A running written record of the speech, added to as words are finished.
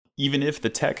Even if the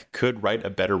tech could write a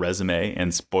better resume,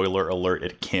 and spoiler alert,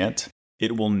 it can't,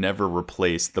 it will never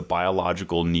replace the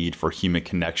biological need for human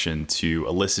connection to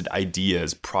elicit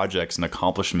ideas, projects, and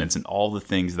accomplishments and all the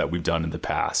things that we've done in the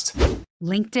past.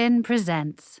 LinkedIn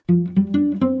presents.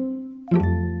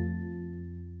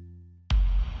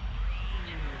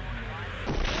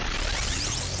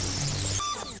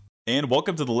 And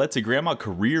welcome to the Let's Say Grandma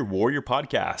Career Warrior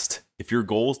Podcast. If your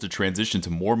goal is to transition to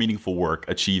more meaningful work,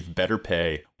 achieve better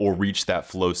pay, or reach that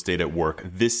flow state at work,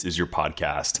 this is your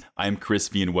podcast. I'm Chris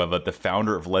Villanueva, the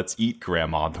founder of Let's Eat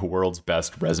Grandma, the world's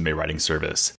best resume writing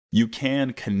service. You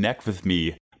can connect with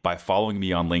me by following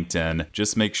me on LinkedIn.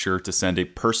 Just make sure to send a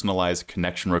personalized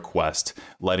connection request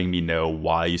letting me know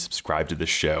why you subscribe to the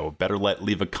show. Better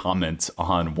leave a comment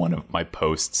on one of my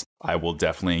posts. I will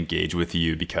definitely engage with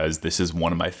you because this is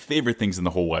one of my favorite things in the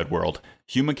whole wide world.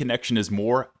 Human connection is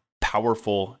more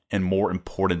powerful and more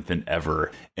important than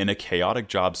ever. In a chaotic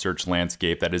job search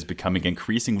landscape that is becoming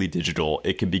increasingly digital,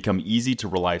 it can become easy to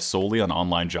rely solely on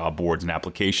online job boards and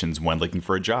applications when looking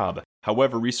for a job.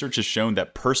 However, research has shown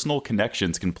that personal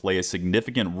connections can play a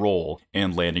significant role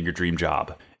in landing your dream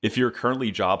job. If you're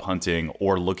currently job hunting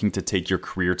or looking to take your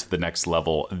career to the next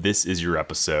level, this is your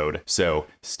episode. So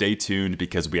stay tuned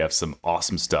because we have some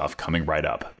awesome stuff coming right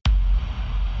up.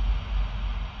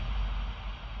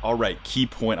 All right, key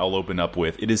point I'll open up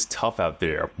with. It is tough out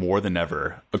there more than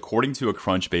ever. According to a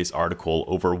Crunchbase article,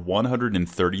 over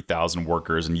 130,000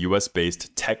 workers in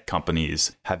US-based tech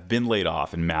companies have been laid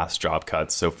off in mass job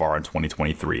cuts so far in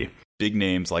 2023. Big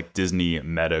names like Disney,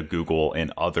 Meta, Google,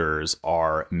 and others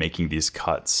are making these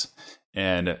cuts.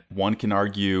 And one can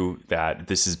argue that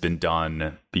this has been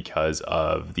done because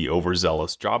of the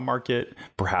overzealous job market,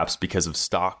 perhaps because of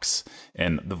stocks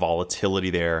and the volatility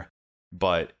there.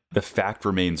 But the fact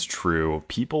remains true.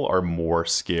 People are more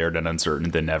scared and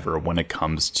uncertain than ever when it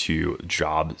comes to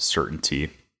job certainty.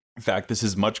 In fact, this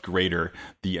is much greater.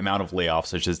 The amount of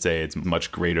layoffs, I should say, it's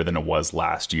much greater than it was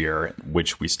last year,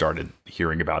 which we started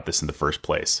hearing about this in the first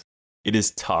place. It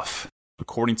is tough.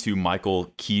 According to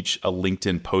Michael Keach, a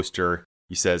LinkedIn poster,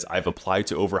 he says, I've applied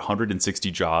to over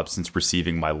 160 jobs since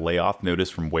receiving my layoff notice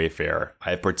from Wayfair.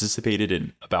 I have participated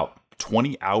in about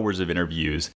 20 hours of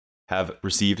interviews, have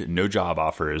received no job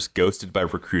offers, ghosted by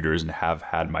recruiters, and have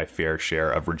had my fair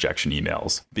share of rejection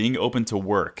emails. Being open to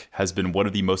work has been one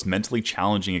of the most mentally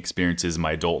challenging experiences in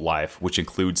my adult life, which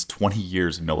includes 20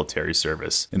 years of military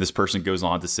service. And this person goes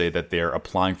on to say that they're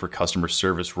applying for customer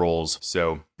service roles.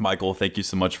 So, Michael, thank you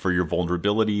so much for your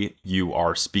vulnerability. You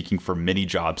are speaking for many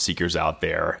job seekers out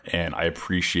there, and I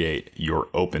appreciate your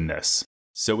openness.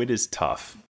 So it is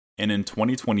tough. And in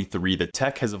 2023, the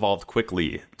tech has evolved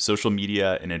quickly. Social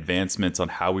media and advancements on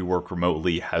how we work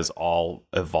remotely has all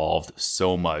evolved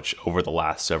so much over the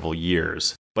last several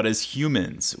years. But as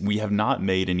humans, we have not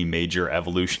made any major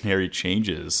evolutionary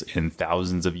changes in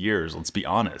thousands of years, let's be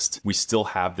honest. We still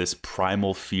have this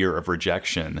primal fear of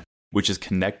rejection, which is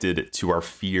connected to our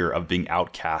fear of being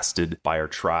outcasted by our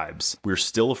tribes. We're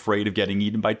still afraid of getting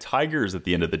eaten by tigers at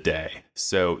the end of the day.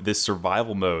 So this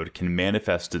survival mode can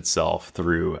manifest itself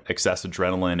through excess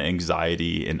adrenaline,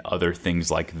 anxiety, and other things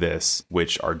like this,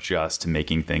 which are just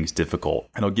making things difficult.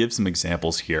 And I'll give some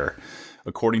examples here.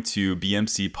 According to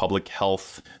BMC Public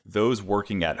Health, those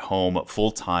working at home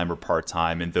full-time or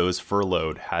part-time and those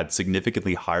furloughed had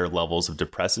significantly higher levels of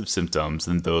depressive symptoms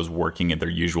than those working in their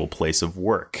usual place of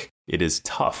work. It is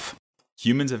tough.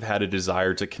 Humans have had a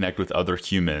desire to connect with other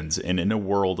humans, and in a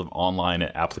world of online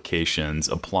applications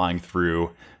applying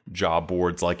through job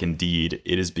boards like Indeed,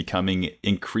 it is becoming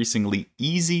increasingly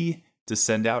easy to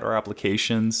send out our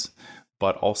applications,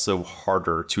 but also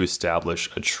harder to establish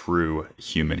a true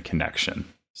human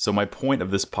connection. So my point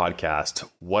of this podcast,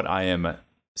 what I am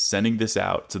sending this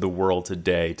out to the world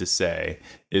today to say,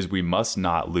 is we must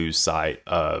not lose sight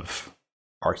of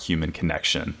our human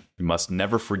connection. We must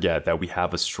never forget that we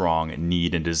have a strong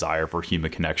need and desire for human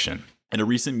connection. In a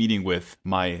recent meeting with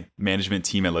my management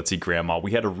team at Let's Eat Grandma,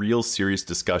 we had a real serious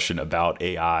discussion about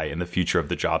AI and the future of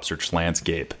the job search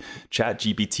landscape.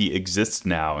 ChatGPT exists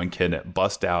now and can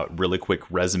bust out really quick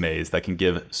resumes that can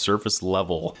give surface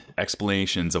level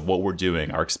explanations of what we're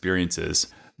doing, our experiences.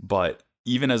 But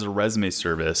even as a resume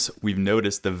service, we've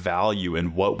noticed the value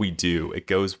in what we do. It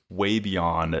goes way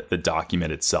beyond the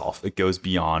document itself. It goes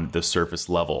beyond the surface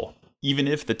level. Even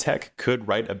if the tech could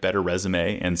write a better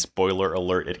resume, and spoiler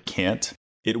alert, it can't,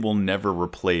 it will never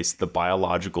replace the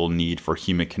biological need for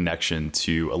human connection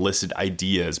to elicit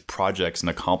ideas, projects, and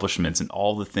accomplishments and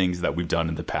all the things that we've done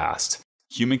in the past.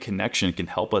 Human connection can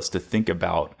help us to think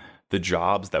about the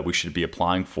jobs that we should be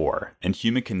applying for, and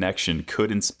human connection could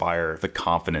inspire the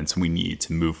confidence we need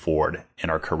to move forward in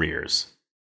our careers.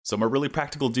 So I'm a really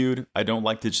practical dude. I don't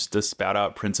like to just spout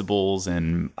out principles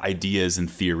and ideas and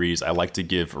theories. I like to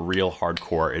give real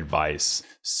hardcore advice.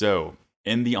 So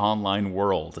in the online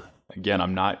world, again,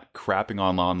 I'm not crapping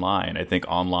on online. I think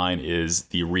online is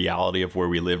the reality of where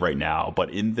we live right now. But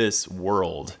in this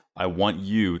world, I want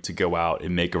you to go out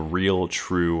and make a real,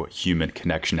 true human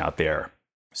connection out there.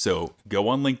 So go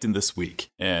on LinkedIn this week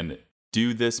and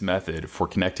do this method for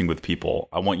connecting with people.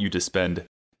 I want you to spend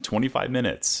 25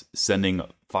 minutes sending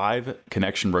 5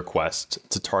 connection requests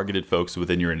to targeted folks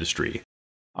within your industry.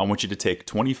 I want you to take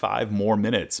 25 more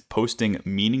minutes posting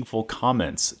meaningful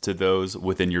comments to those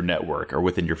within your network or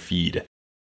within your feed.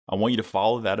 I want you to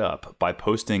follow that up by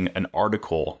posting an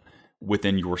article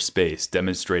within your space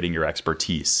demonstrating your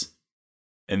expertise.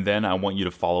 And then I want you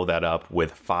to follow that up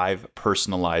with 5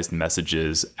 personalized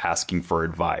messages asking for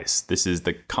advice. This is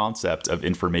the concept of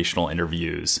informational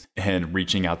interviews and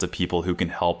reaching out to people who can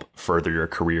help further your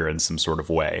career in some sort of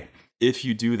way. If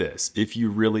you do this, if you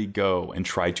really go and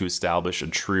try to establish a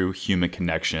true human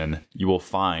connection, you will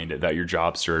find that your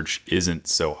job search isn't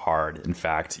so hard. In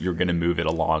fact, you're going to move it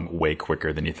along way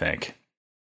quicker than you think.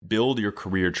 Build your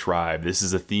career tribe. This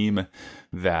is a theme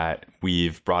that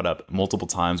we've brought up multiple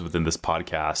times within this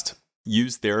podcast.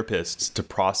 Use therapists to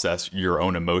process your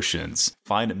own emotions.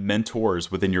 Find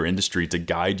mentors within your industry to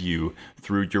guide you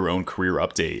through your own career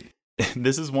update.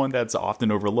 This is one that's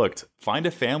often overlooked. Find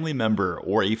a family member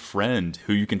or a friend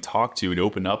who you can talk to and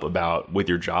open up about with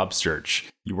your job search.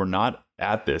 You are not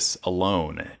at this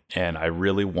alone, and I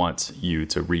really want you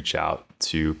to reach out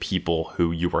to people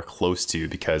who you are close to,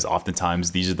 because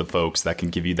oftentimes these are the folks that can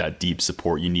give you that deep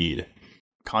support you need.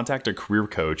 Contact a career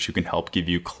coach who can help give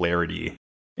you clarity.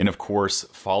 And of course,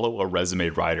 follow a resume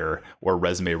writer or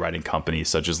resume writing company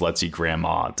such as Let's Eat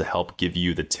Grandma to help give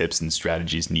you the tips and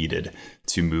strategies needed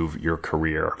to move your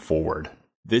career forward.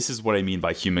 This is what I mean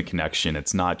by human connection.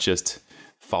 It's not just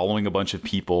following a bunch of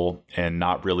people and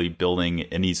not really building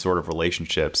any sort of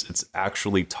relationships. It's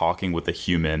actually talking with a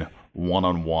human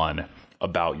one-on-one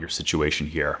about your situation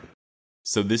here.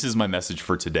 So this is my message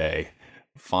for today.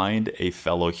 Find a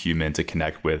fellow human to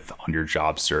connect with on your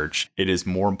job search. It is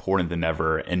more important than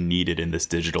ever and needed in this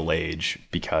digital age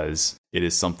because it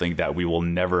is something that we will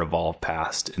never evolve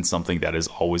past and something that is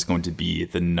always going to be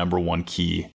the number one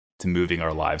key to moving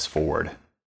our lives forward.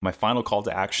 My final call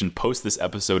to action, post this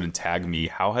episode and tag me.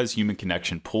 How has human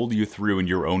connection pulled you through in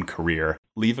your own career?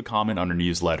 Leave a comment on our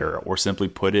newsletter or simply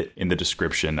put it in the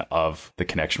description of the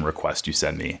connection request you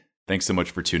send me. Thanks so much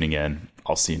for tuning in.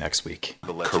 I'll see you next week.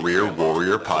 Career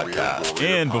Warrior Podcast.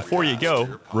 And before you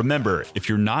go, remember, if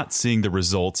you're not seeing the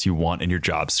results you want in your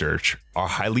job search, our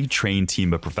highly trained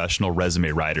team of professional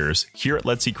resume writers here at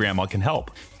Let's Eat Grandma can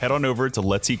help. Head on over to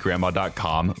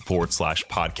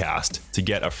letseatgrandma.com/podcast to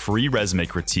get a free resume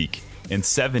critique and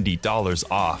 $70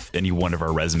 off any one of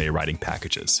our resume writing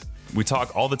packages. We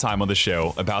talk all the time on the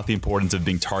show about the importance of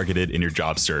being targeted in your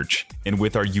job search. And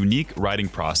with our unique writing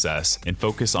process and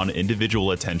focus on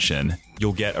individual attention,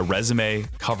 you'll get a resume,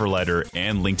 cover letter,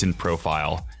 and LinkedIn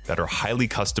profile that are highly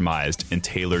customized and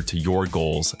tailored to your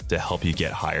goals to help you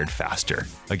get hired faster.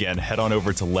 Again, head on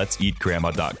over to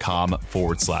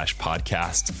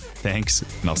letseatgrandma.com/podcast. Thanks,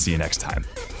 and I'll see you next time.